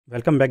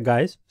Welcome back,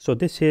 guys. So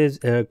this is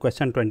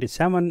question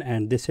 27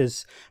 and this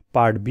is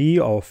part B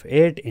of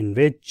 8, in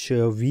which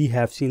we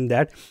have seen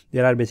that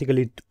there are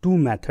basically two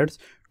methods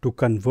to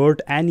convert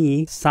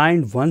any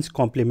signed ones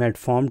complement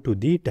form to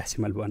the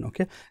decimal one.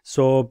 Okay,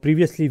 so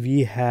previously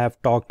we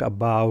have talked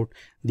about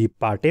the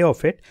part A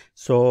of it.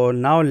 So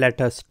now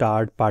let us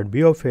start part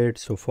B of it.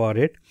 So for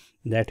it,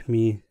 let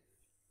me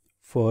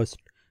first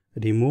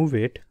remove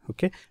it.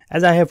 Okay,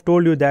 as I have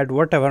told you that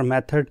whatever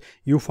method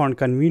you found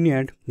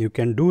convenient, you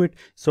can do it.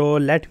 So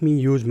let me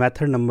use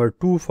method number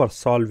 2 for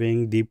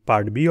solving the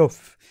part B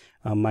of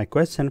my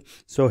question.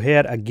 So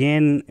here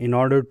again, in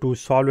order to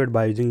solve it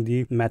by using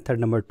the method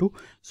number 2,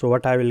 so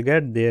what I will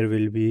get, there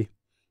will be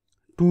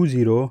 2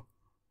 0,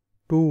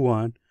 2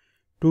 1,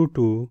 2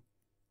 2,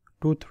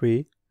 2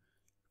 3,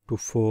 2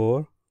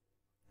 4,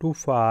 2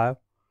 5,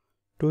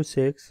 2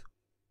 6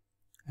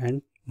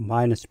 and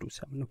minus 2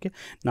 7. Okay,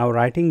 now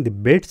writing the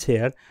bits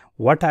here,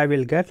 what I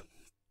will get,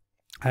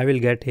 I will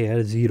get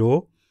here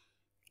 0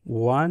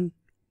 1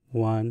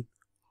 1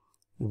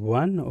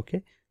 1,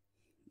 okay,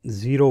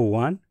 0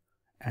 1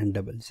 and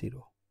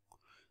 00.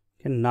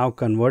 Okay, now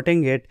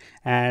converting it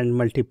and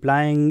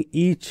multiplying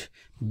each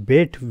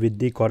bit with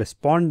the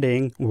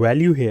corresponding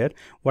value here,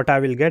 what I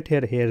will get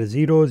here,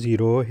 0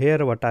 0,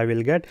 here what I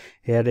will get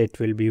here, it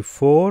will be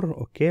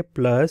 4, okay,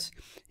 plus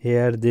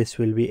here this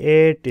will be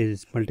 8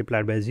 is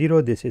multiplied by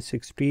 0, this is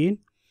 16,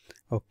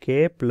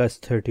 okay, plus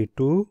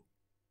 32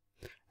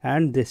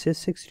 and this is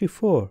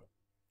 64.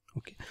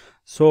 Okay,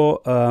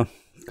 so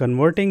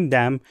converting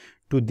them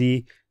to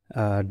the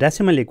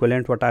decimal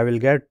equivalent, what I will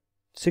get,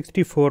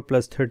 64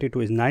 plus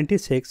 32 is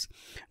 96,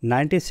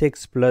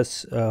 96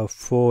 plus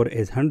 4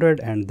 is 100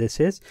 and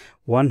this is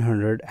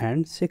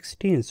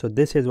 116. So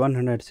this is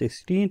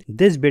 116.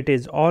 This bit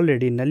is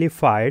already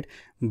nullified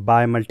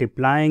by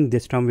multiplying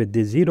this term with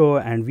the 0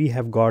 and we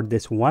have got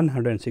this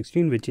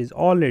 116, which is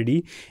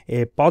already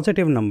a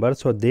positive number.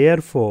 So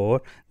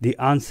therefore the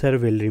answer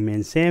will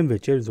remain same,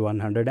 which is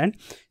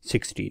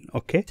 116.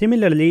 Okay,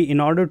 similarly, in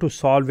order to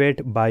solve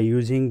it by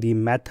using the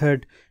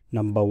method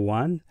number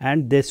 1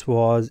 and this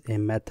was a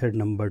method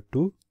number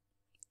 2.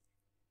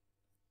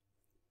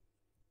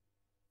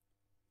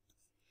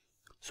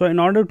 So in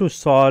order to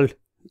solve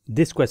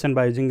this question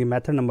by using the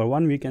method number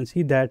 1, we can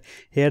see that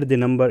here the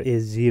number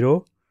is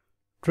 0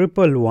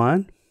 1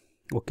 1,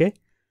 okay,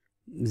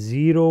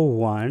 0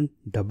 1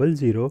 0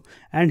 0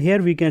 and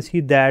here we can see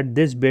that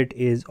this bit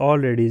is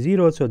already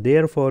 0. So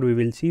therefore we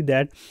will see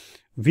that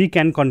we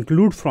can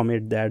conclude from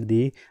it that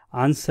the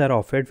answer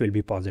of it will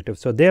be positive.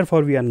 So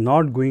therefore we are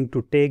not going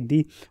to take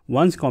the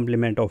ones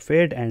complement of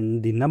it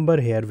and the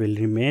number here will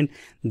remain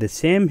the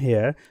same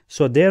here.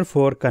 So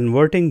therefore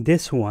converting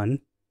this one,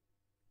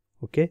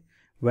 okay,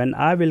 when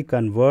I will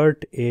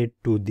convert it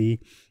to the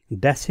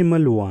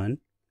decimal one,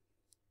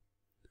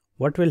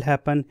 what will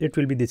happen, it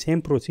will be the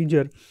same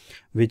procedure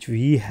which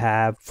we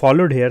have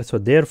followed here. So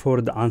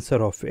therefore the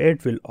answer of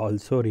it will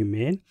also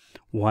remain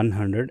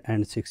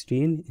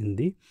 116 in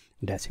the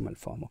decimal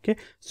form. Okay,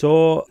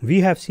 so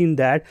we have seen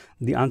that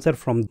the answer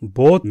from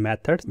both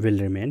methods will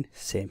remain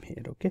same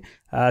here. Okay,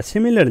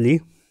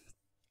 similarly,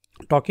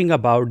 talking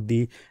about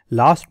the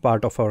last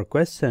part of our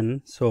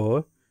question,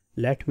 so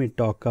let me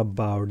talk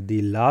about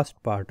the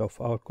last part of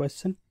our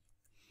question.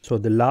 So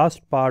the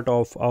last part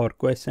of our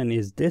question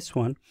is this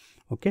one.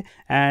 Okay,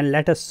 and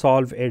let us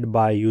solve it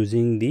by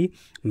using the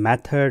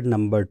method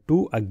number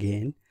 2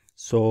 again.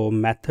 So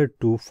method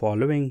 2,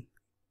 following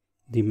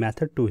the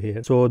method 2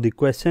 here. So the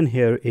question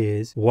here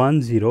is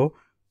 1 0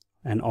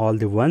 and all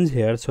the ones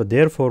here. So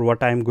therefore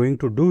what I am going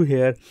to do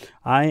here,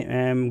 I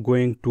am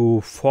going to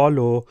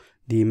follow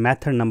the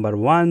method number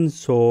 1.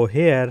 So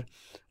here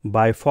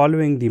by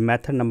following the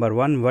method number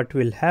 1, what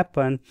will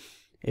happen,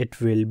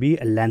 it will be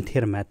a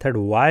lengthier method.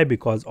 Why?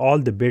 Because all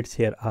the bits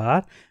here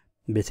are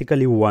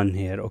basically 1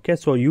 here. Okay,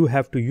 so you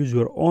have to use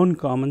your own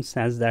common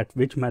sense that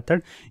which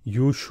method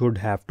you should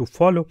have to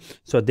follow.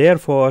 So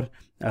therefore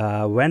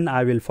when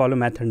I will follow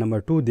method number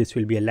 2, this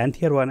will be a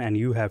lengthier one and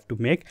you have to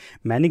make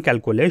many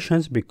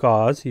calculations,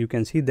 because you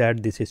can see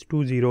that this is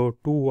 2 0,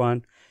 2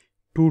 1,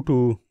 2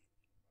 2,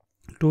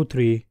 2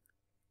 3,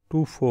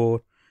 2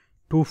 4,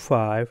 2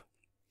 5,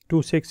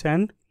 2 6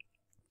 and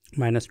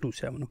minus 2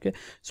 7. Okay,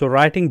 so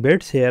writing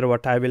bits here,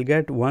 what I will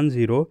get, 1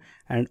 0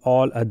 and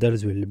all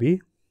others will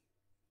be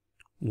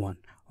 1.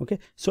 Okay,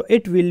 so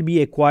it will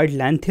be a quite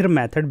lengthier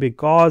method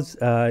because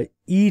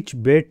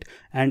each bit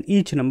and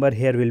each number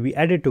here will be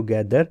added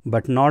together,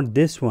 but not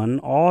this one.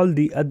 All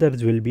the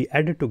others will be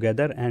added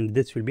together and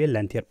this will be a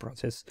lengthier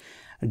process.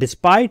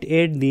 Despite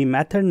it, the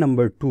method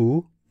number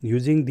 2,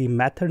 using the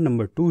method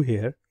number 2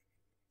 here,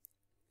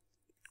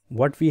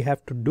 what we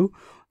have to do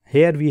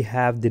here, we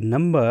have the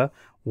number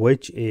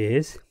which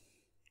is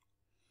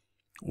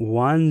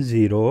 1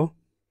 0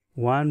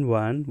 1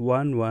 1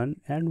 1 1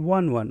 and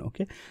 1 1.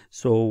 Okay,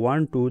 so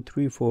 1 2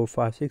 3 4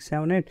 5 6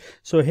 7 8.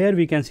 So here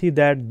we can see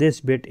that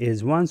this bit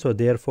is 1, so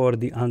therefore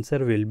the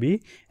answer will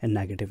be a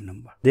negative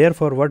number.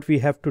 Therefore what we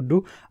have to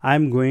do, I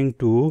am going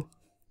to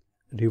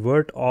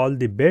revert all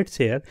the bits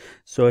here.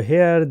 So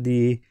here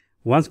the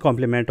one's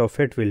complement of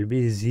it will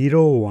be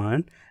 0,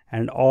 1,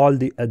 and all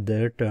the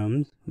other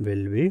terms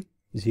will be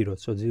 0.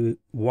 So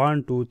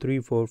 1, 2, 3,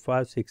 4,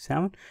 5, 6,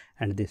 7,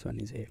 and this one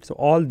is 8. So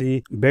all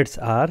the bits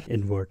are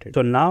inverted.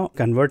 So now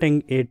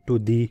converting it to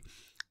the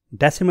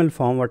decimal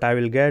form, what I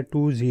will get,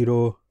 2,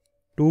 0,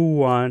 2,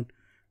 1,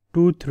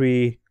 2,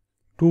 3,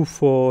 2,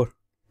 4,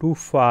 2,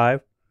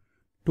 5,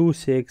 2,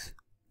 6,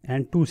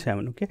 and 2,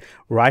 7. Okay,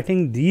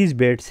 writing these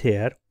bits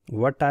here,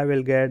 what I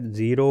will get,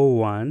 0,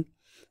 1,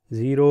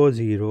 0,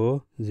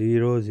 0,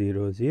 0,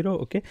 0, 0.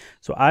 Okay,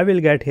 so I will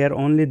get here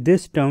only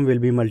this term will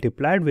be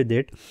multiplied with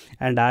it,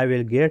 and I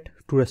will get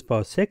 2 raised to the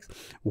power 6,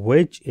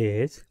 which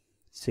is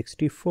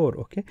 64.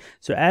 Okay,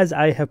 so as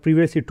I have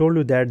previously told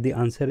you that the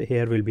answer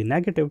here will be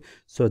negative,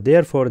 so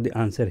therefore the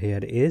answer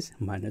here is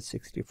minus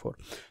 64.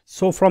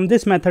 So from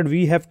this method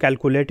we have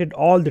calculated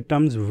all the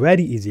terms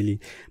very easily.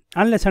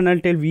 Unless and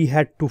until we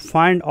had to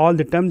find all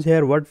the terms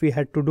here, what we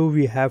had to do,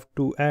 we have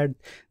to add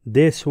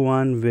this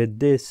one with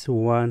this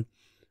one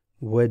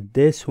with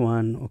this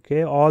one.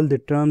 Okay, all the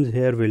terms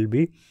here will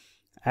be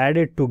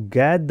added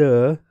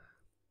together,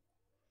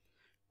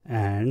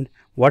 and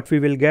what we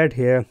will get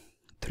here,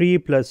 3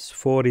 plus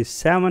 4 is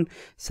 7,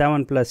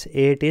 7 plus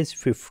 8 is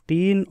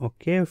 15.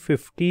 Okay,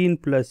 15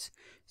 plus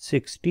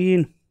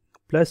 16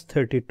 plus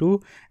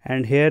 32,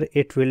 and here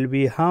it will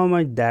be how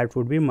much, that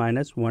would be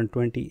minus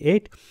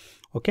 128.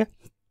 Okay,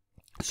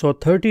 so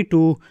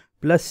 32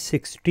 plus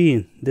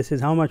 16, this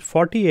is how much,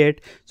 48.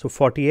 So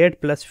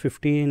 48 plus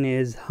 15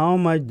 is how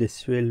much,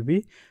 this will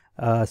be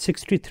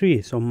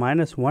 63. So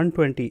minus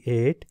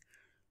 128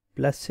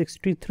 plus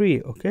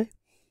 63. Okay,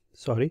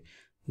 sorry,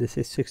 this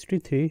is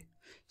 63.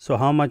 So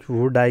how much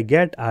would I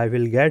get? I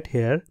will get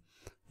here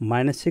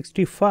minus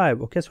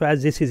 65. Okay, so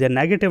as this is a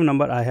negative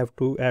number, I have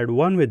to add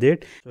 1 with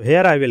it. So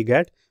here I will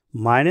get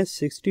minus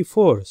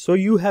 64. So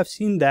you have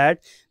seen that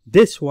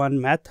this one,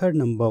 method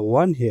number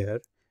 1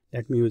 here,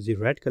 let me use the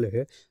red color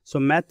here. So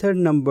method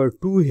number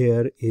 2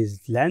 here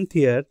is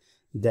lengthier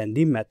than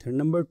the method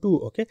number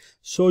 2. Okay,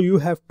 so you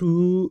have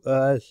to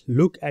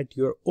look at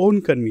your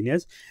own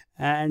convenience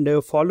and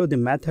follow the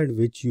method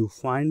which you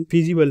find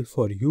feasible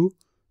for you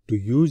to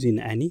use in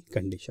any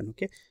condition.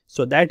 Okay,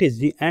 so that is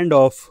the end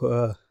of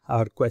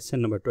our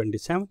question number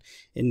 27,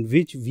 in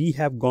which we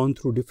have gone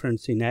through different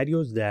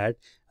scenarios that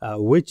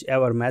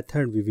whichever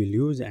method we will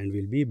use and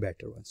will be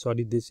better one.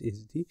 Sorry, this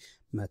is the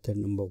method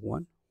number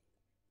 1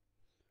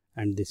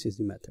 and this is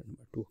the method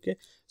number 2. Okay,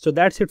 so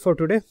that's it for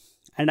today,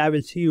 and I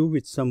will see you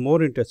with some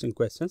more interesting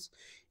questions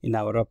in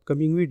our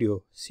upcoming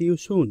video. See you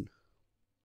soon.